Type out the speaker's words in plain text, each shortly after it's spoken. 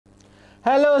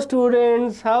Hello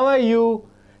students, how are you?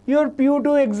 Your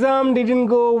PU2 exam didn't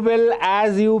go well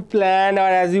as you planned or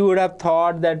as you would have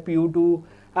thought that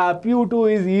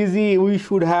PU2 is easy. We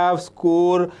should have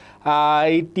score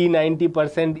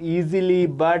 80-90% easily,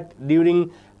 but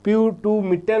during PU2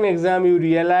 midterm exam you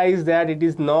realize that it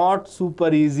is not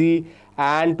super easy,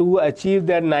 and to achieve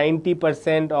that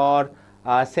 90% or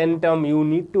centum you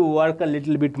need to work a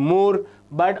little bit more,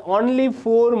 but only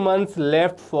 4 months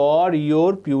left for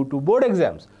your PU2 board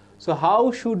exams. So how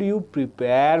should you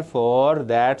prepare for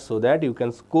that so that you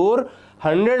can score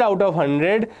 100 out of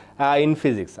 100 in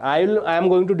physics? I am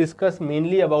going to discuss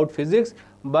mainly about physics,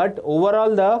 but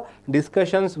overall the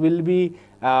discussions will be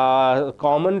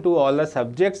common to all the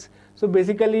subjects. So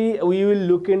basically we will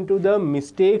look into the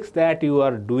mistakes that you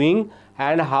are doing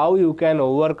and how you can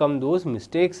overcome those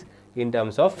mistakes in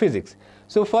terms of physics.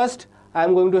 So first I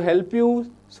am going to help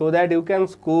you so that you can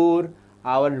score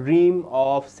our dream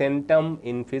of centum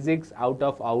in physics out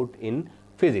in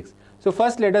physics. So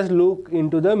first let us look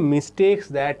into the mistakes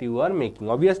that you are making.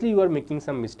 Obviously you are making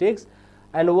some mistakes,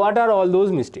 and what are all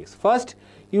those mistakes? First,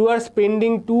 you are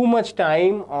spending too much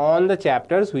time on the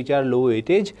chapters which are low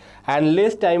weightage and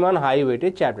less time on high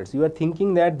weightage chapters. You are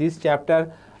thinking that this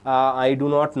chapter I do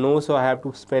not know, so I have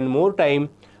to spend more time,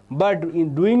 but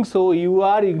in doing so you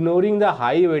are ignoring the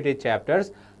high weightage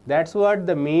chapters. That's what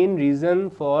the main reason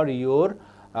for your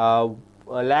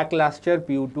lackluster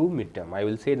PU2 midterm. I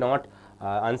will say not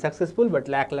unsuccessful, but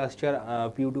lackluster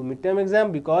PU2 midterm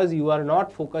exam, because you are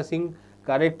not focusing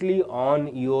correctly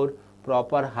on your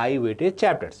proper high weightage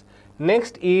chapters.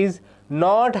 Next is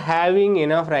not having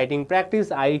enough writing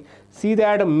practice. I see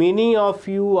that many of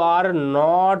you are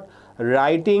not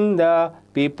writing the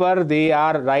paper, they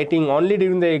are writing only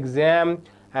during the exam,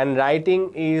 and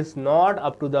writing is not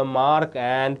up to the mark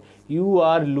and you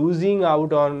are losing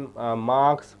out on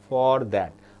marks for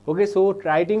that. Okay, so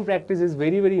writing practice is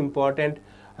very important.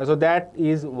 So that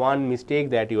is one mistake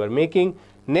that you are making.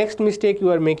 Next mistake you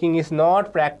are making is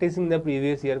not practicing the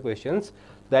previous year questions.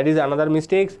 That is another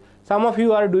mistake. Some of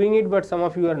you are doing it, but some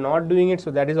of you are not doing it,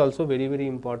 so that is also very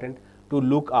important to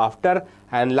look after.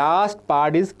 And last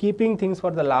part is keeping things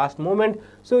for the last moment.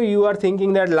 So you are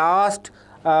thinking that last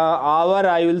hour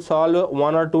I will solve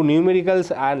 1 or 2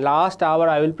 numericals, and last hour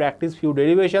I will practice few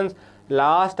derivations,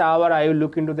 last hour I will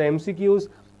look into the MCQs,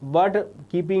 but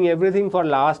keeping everything for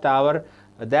last hour,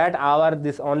 that hour,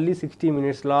 this only 60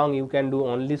 minutes long, you can do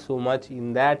only so much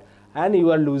in that and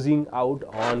you are losing out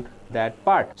on that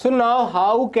part. So now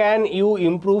how can you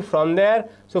improve from there?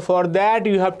 So for that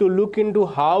you have to look into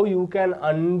how you can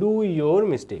undo your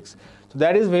mistakes. So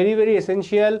that is very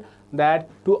essential, that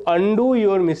to undo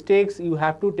your mistakes you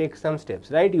have to take some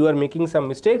steps, right? You are making some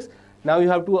mistakes, now you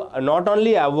have to not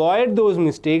only avoid those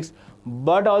mistakes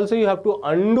but also you have to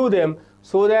undo them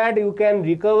so that you can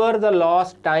recover the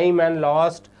lost time and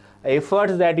lost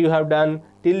efforts that you have done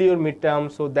till your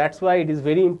midterm. So that's why it is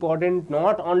very important,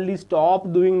 not only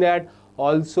stop doing that,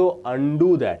 also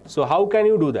undo that. So how can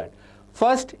you do that?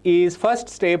 First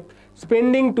step,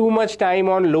 spending too much time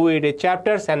on low weightage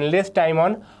chapters and less time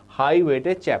on high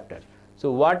weightage chapters.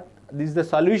 So what is the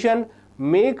solution?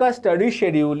 Make a study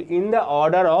schedule in the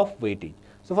order of weightage.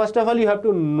 So first of all you have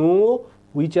to know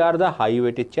which are the high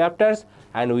weightage chapters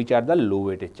and which are the low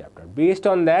weightage chapters. Based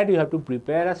on that you have to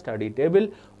prepare a study table.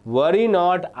 Worry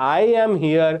not, I am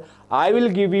here, I will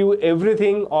give you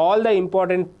everything, all the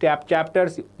important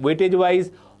chapters weightage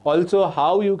wise, also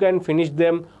how you can finish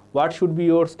them, what should be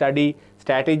your study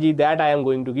strategy, that I am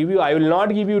going to give you. I will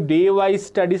not give you day wise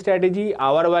study strategy,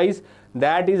 hour wise,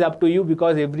 that is up to you,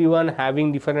 because everyone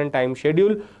having different time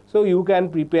schedule. So you can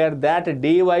prepare that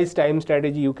day wise time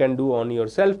strategy you can do on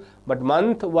yourself, but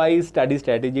month wise study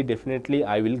strategy definitely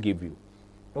I will give you.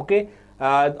 Okay,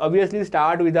 obviously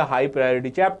start with a high priority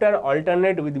chapter,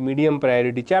 alternate with medium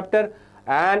priority chapter,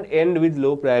 and end with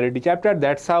low priority chapter.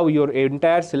 That's how your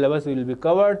entire syllabus will be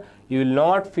covered. You will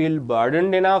not feel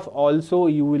burdened enough. Also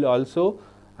you will also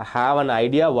have an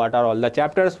idea what are all the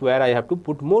chapters where I have to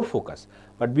put more focus.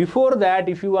 But before that,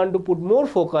 if you want to put more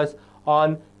focus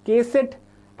on KCET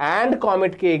and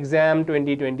COMEDK exam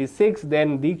 2026,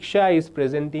 then Deeksha is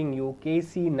presenting you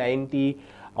KC90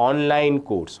 online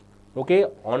course. Okay,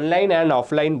 online and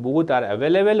offline both are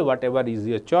available, whatever is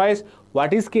your choice.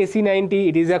 What is KC90?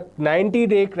 It is a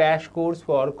 90-day crash course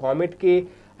for COMEDK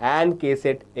and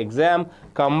KCET exam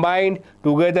combined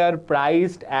together,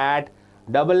 priced at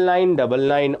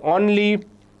 9999 only.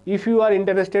 If you are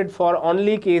interested for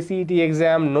only KCET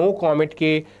exam, no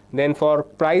COMEDK, then for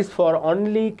price for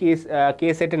only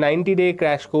KCET 90-day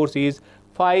crash course is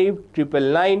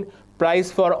 5999.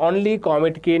 Price for only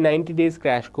COMEDK 90 days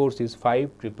crash course is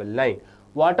 5999.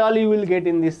 What all you will get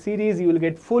in this series? You will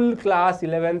get full class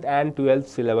 11th and 12th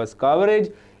syllabus coverage.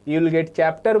 You will get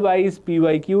chapter wise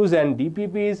PYQs and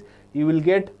DPPs. You will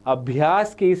get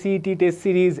Abhyas KCET test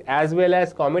series as well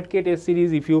as COMEDK test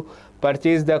series if you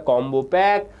purchase the combo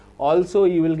pack. Also,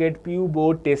 you will get PU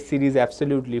board test series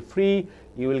absolutely free.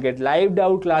 You will get live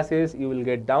doubt classes. You will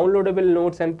get downloadable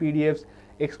notes and PDFs,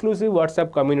 exclusive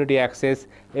WhatsApp community access,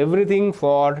 everything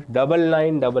for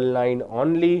 9999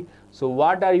 only. So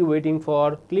what are you waiting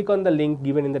for? Click on the link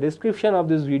given in the description of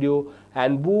this video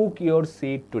and book your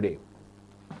seat today.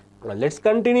 Now let's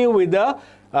continue with the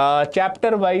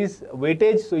chapter wise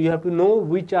weightage. So you have to know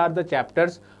which are the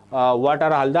chapters, what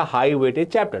are all the high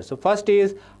weightage chapters. So first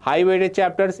is high weightage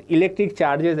chapters, electric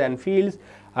charges and fields,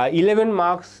 11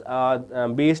 marks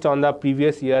based on the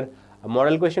previous year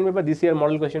model question paper. This year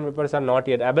model question papers are not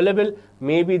yet available.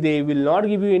 Maybe they will not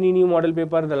give you any new model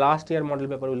paper. The last year model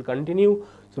paper will continue.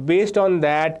 So based on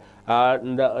that,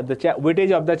 the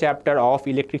weightage of the chapter of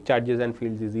electric charges and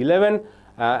fields is 11.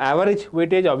 Average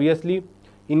weightage, obviously,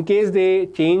 in case they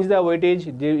change the weightage,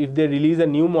 if they release a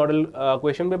new model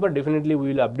question paper, definitely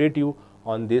we will update you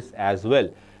on this as well.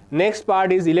 Next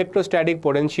part is electrostatic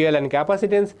potential and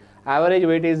capacitance. Average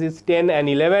weightage is 10 and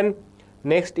 11.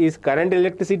 Next is current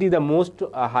electricity, the most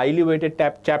highly weighted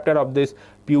chapter of this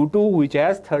PU2, which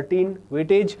has 13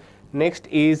 weightage. Next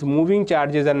is moving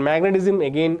charges and magnetism.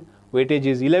 Again, weightage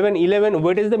is 11.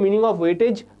 What is the meaning of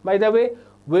weightage? By the way,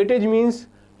 weightage means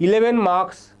 11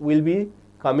 marks will be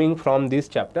coming from this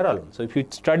chapter alone. So if you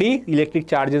study electric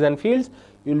charges and fields,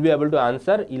 you will be able to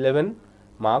answer 11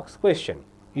 marks question.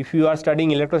 If you are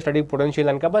studying electrostatic potential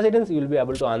and capacitance, you will be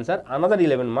able to answer another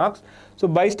 11 marks. So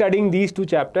by studying these two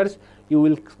chapters,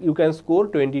 you can score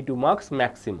 22 marks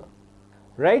maximum,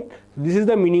 right? This is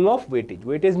the meaning of weightage.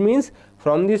 Weightage means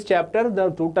from this chapter,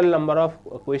 the total number of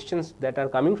questions that are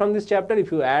coming from this chapter,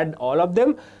 if you add all of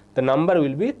them, the number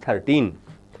will be 13.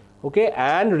 Okay,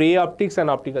 and ray optics and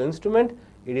optical instrument,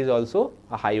 it is also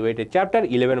a high weighted chapter.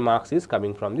 11 marks is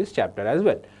coming from this chapter as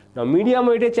well. Now medium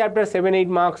weighted chapter, 7, 8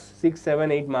 marks, 6,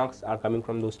 7, 8 marks are coming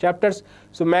from those chapters.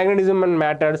 So magnetism and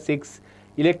matter 6,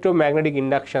 electromagnetic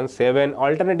induction 7,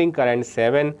 alternating current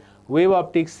 7, wave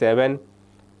optics 7,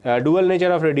 dual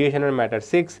nature of radiation and matter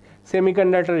 6,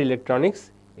 semiconductor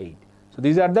electronics 8. So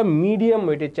these are the medium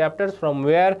weighted chapters from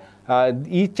where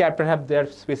each chapter have their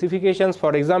specifications.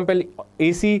 For example,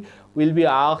 AC will be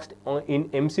asked in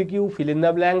MCQ, fill in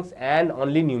the blanks, and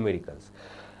only numericals.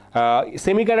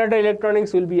 Semiconductor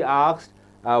electronics will be asked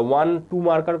 1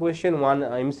 2-marker question, 1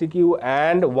 MCQ,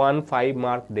 and 1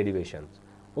 5-mark derivations.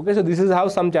 Okay, so this is how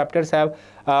some chapters have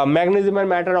magnetism and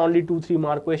matter, only 2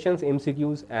 3-mark questions,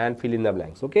 MCQs, and fill in the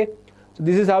blanks. Okay, so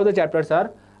this is how the chapters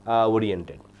are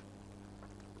oriented.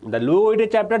 The low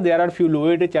weighted chapter, there are few low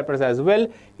weighted chapters as well.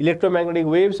 Electromagnetic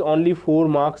waves, only 4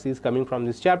 marks is coming from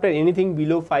this chapter. Anything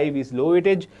below 5 is low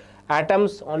weightage.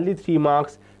 Atoms, only 3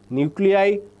 marks.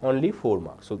 Nuclei, only 4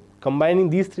 marks. So combining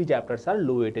these 3 chapters are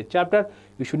low weighted chapter.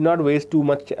 You should not waste too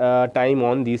much time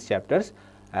on these chapters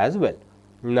as well.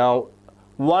 Now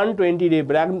 120-day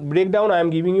breakdown, I am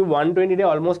giving you 120-day,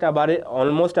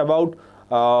 almost about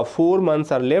 4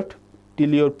 months are left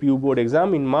till your PU board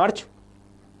exam in March.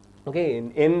 Okay,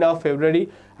 in end of February,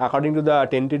 according to the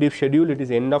tentative schedule, it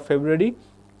is end of February.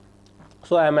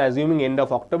 So I am assuming end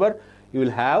of October, you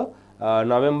will have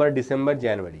November, December,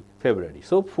 January, February.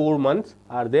 So 4 months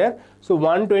are there. So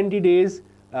 120 days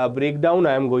breakdown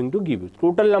I am going to give you.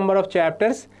 Total number of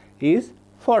chapters is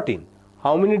 14.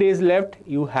 How many days left?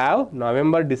 You have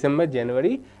November, December,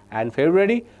 January, and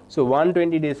February. So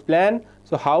 120 days plan.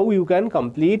 So how you can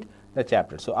complete the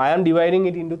chapter? So I am dividing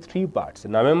it into 3 parts: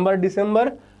 November,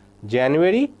 December,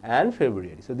 January, and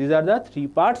February. So these are the 3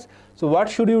 parts. So what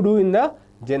should you do in the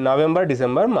November,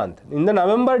 December month? In the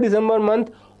November, December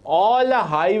month, all the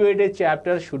high weighted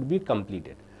chapters should be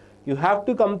completed. You have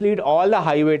to complete all the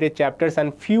high weighted chapters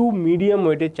and few medium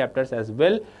weighted chapters as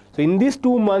well. So in these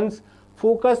 2 months,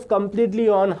 focus completely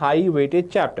on high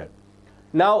weighted chapter.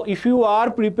 Now if you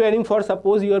are preparing for,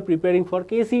 suppose you are preparing for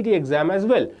KCET exam as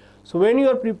well. So when you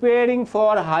are preparing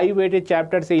for high weighted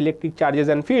chapters, say electric charges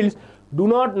and fields, do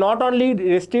not only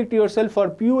restrict yourself for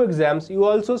PU exams, you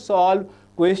also solve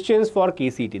questions for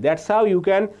KCET. That's how you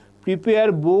can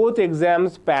prepare both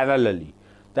exams parallelly.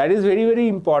 That is very, very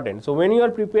important. So when you are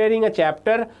preparing a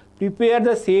chapter, prepare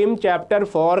the same chapter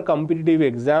for competitive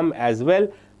exam as well.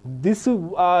 This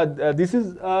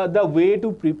is the way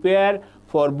to prepare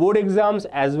for board exams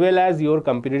as well as your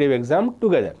competitive exam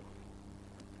together.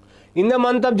 In the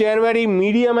month of January,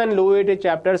 medium and low weighted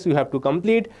chapters you have to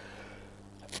complete.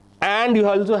 And you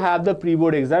also have the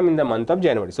pre-board exam in the month of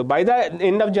January. So by the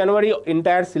end of January,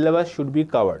 entire syllabus should be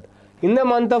covered. In the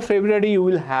month of February, you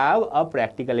will have a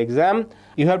practical exam.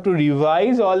 You have to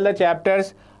revise all the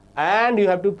chapters and you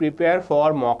have to prepare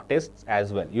for mock tests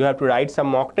as well. You have to write some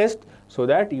mock tests so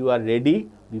that you are ready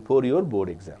before your board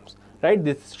exams, right?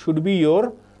 This should be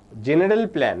your general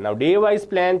plan. Now, day-wise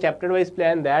plan, chapter-wise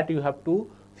plan, that you have to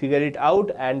figure it out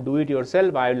and do it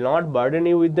yourself. I will not burden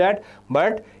you with that,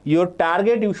 but your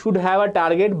target, you should have a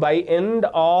target by end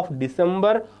of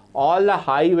December, all the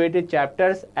high weighted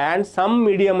chapters and some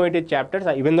medium weighted chapters,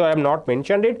 even though I have not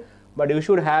mentioned it, but you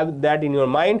should have that in your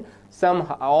mind.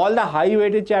 All the high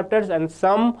weighted chapters and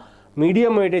some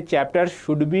medium weighted chapters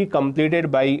should be completed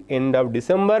by end of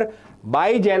December.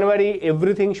 By January,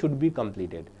 everything should be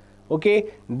completed.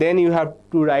 Okay, then you have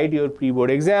to write your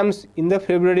pre-board exams. In the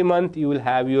February month, you will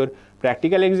have your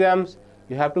practical exams.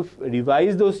 You have to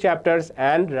revise those chapters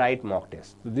and write mock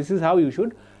tests. So this is how you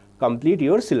should complete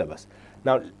your syllabus.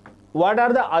 Now, what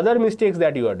are the other mistakes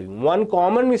that you are doing? One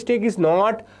common mistake is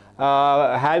not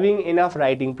having enough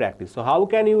writing practice. So how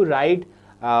can you write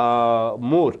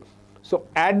more? So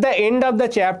at the end of the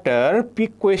chapter,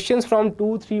 pick questions from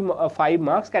 2, 3, 5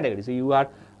 marks category. So you are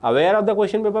aware of the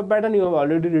question paper pattern, you have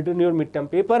already written your midterm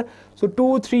paper. So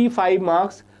 2, 3, 5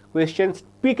 marks questions,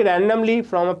 pick randomly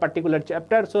from a particular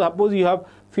chapter. So suppose you have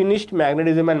finished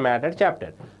magnetism and matter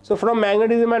chapter. So from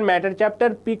magnetism and matter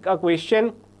chapter, pick a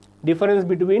question, difference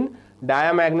between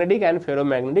diamagnetic and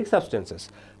ferromagnetic substances.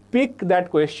 Pick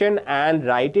that question and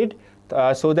write it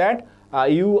so that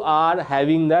you are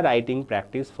having the writing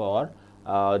practice for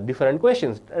different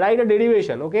questions. Write a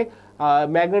derivation, okay?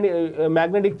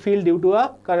 Magnetic field due to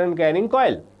a current carrying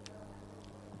coil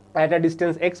at a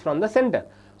distance x from the center.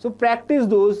 So practice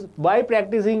those. By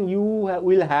practicing, you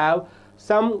will have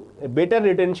some better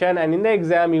retention, and in the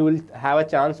exam you will have a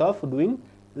chance of doing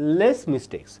less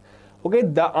mistakes. Okay,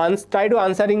 try to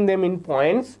answering them in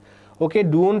points. Okay,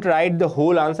 don't write the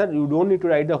whole answer. You don't need to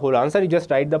write the whole answer. You just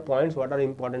write the points, what are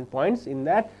important points in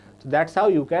that. So that's how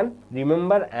you can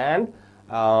remember and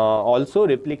also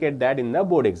replicate that in the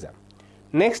board exam.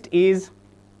 Next is,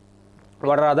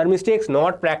 what are other mistakes?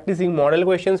 Not practicing model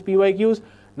questions, PYQs.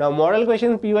 Now model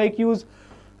questions, PYQs,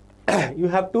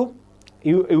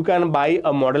 you can buy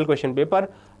a model question paper.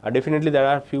 Definitely there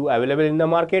are few available in the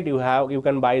market. You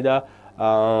can buy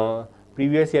the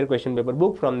previous year question paper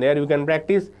book. From there you can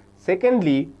practice.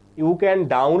 Secondly, you can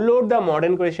download the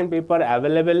modern question paper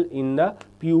available in the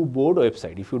PU board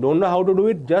website. If you don't know how to do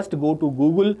it, just go to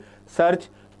Google, search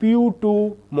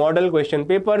PU2 model question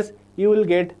papers. You will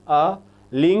get a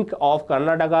link of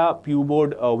Karnataka PU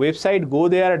board website. Go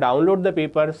there, download the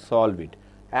paper, solve it.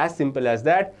 As simple as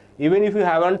that. Even if you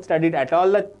haven't studied at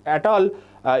all,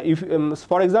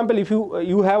 for example, if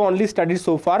you have only studied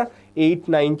so far 8,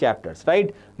 9 chapters,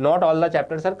 right? Not all the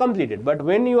chapters are completed, but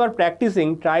when you are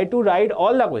practicing, try to write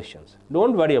all the questions.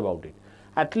 Don't worry about it.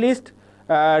 At least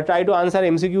try to answer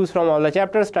MCQs from all the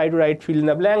chapters. Try to write fill in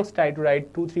the blanks. Try to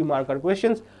write 2, 3 marker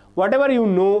questions. Whatever you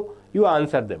know, you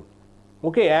answer them.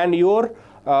 Okay, and your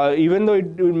even though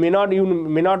you may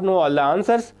not know all the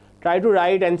answers, try to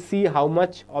write and see how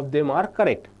much of them are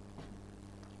correct.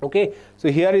 Okay,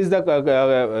 so here is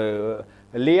the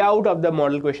layout of the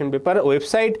model question paper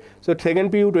website. So second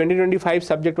PU 2025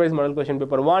 subject wise model question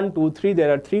paper 1, 2, 3.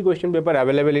 There are 3 question paper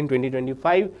available in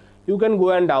 2025. You can go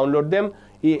and download them.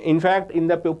 In fact, in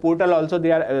the portal also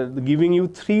they are giving you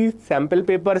 3 sample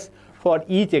papers for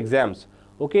each exams.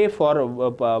 Okay, for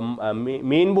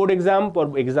main board exam,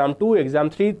 for exam 2,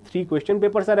 exam 3, 3 question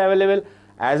papers are available,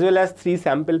 as well as 3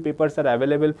 sample papers are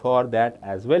available for that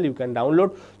as well. You can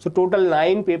download. So total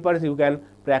 9 papers you can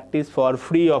practice for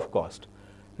free of cost.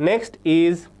 Next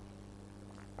is,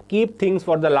 keep things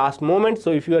for the last moment.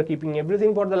 So if you are keeping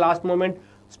everything for the last moment,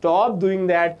 stop doing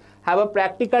that. Have a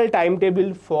practical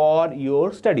timetable for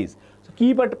your studies. So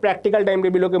keep a practical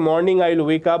timetable. Okay, morning I will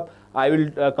wake up, I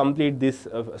will complete this.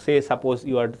 Say suppose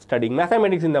you are studying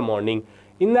mathematics in the morning.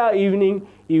 In the evening,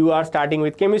 you are starting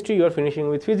with chemistry, you are finishing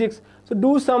with physics. So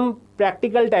do some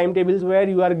practical timetables where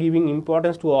you are giving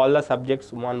importance to all the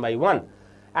subjects one by one.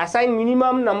 Assign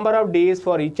minimum number of days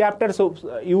for each chapter. So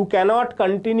you cannot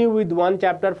continue with one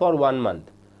chapter for 1 month,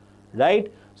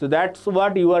 right? So that's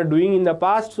what you are doing in the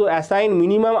past. So assign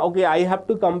minimum, okay, I have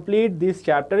to complete this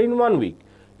chapter in 1 week.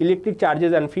 Electric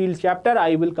charges and fields chapter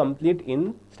I will complete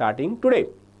in starting today.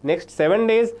 Next 7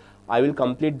 days I will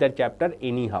complete that chapter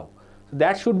anyhow. So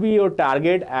that should be your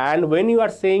target. And when you are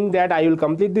saying that I will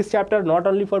complete this chapter, not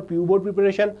only for PU board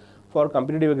preparation, for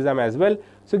competitive exam as well.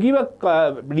 So give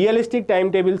a realistic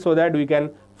timetable so that we can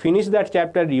finish that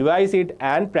chapter, revise it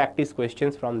and practice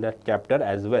questions from that chapter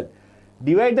as well.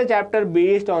 Divide the chapter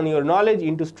based on your knowledge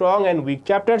into strong and weak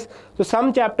chapters. So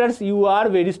some chapters you are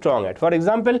very strong at. For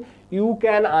example, you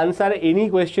can answer any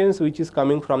questions which is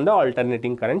coming from the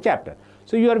alternating current chapter.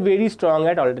 So you are very strong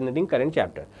at alternating current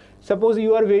chapter. Suppose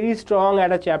you are very strong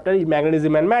at a chapter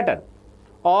magnetism and matter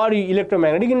or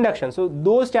electromagnetic induction. So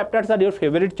those chapters are your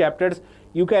favorite chapters.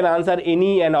 You can answer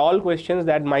any and all questions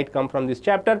that might come from this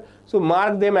chapter. So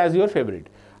mark them as your favorite.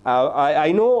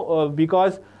 I know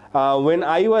because when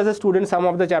I was a student, some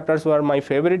of the chapters were my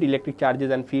favorite. Electric charges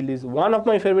and field is one of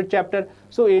my favorite chapter.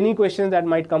 So any questions that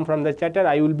might come from the chapter,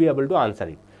 I will be able to answer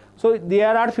it. So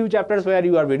there are few chapters where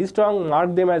you are very strong,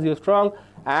 mark them as your strong,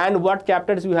 and what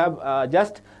chapters you have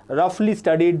just roughly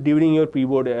studied during your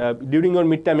pre-board, during your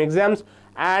midterm exams,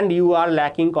 and you are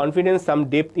lacking confidence. Some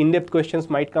in-depth questions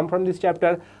might come from this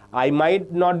chapter. I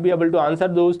might not be able to answer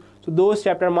those. So those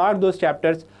chapters, mark those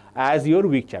chapters as your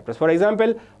weak chapters. For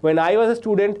example, when I was a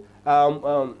student,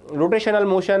 rotational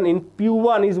motion in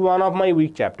PU1 is one of my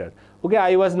weak chapters. Okay,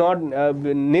 I was not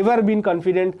never been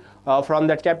confident from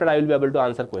that chapter I will be able to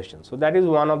answer questions. So that is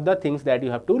one of the things that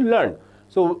you have to learn.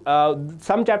 So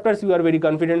some chapters you are very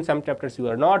confident, some chapters you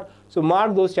are not. So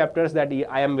mark those chapters that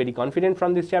I am very confident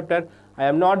from this chapter, I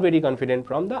am not very confident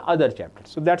from the other chapters.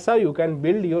 So that's how you can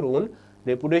build your own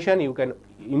reputation, you can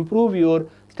improve your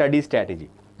study strategy.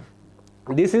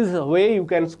 This is the way you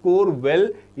can score well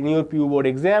in your PU board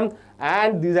exam,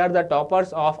 and these are the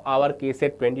toppers of our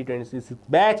KCET 2026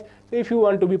 batch. So if you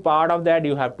want to be part of that,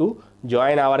 you have to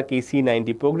join our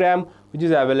KC90 program, which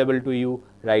is available to you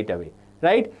right away.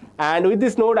 Right? And with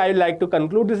this note, I would like to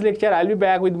conclude this lecture. I will be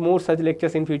back with more such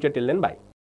lectures in future. Till then, bye.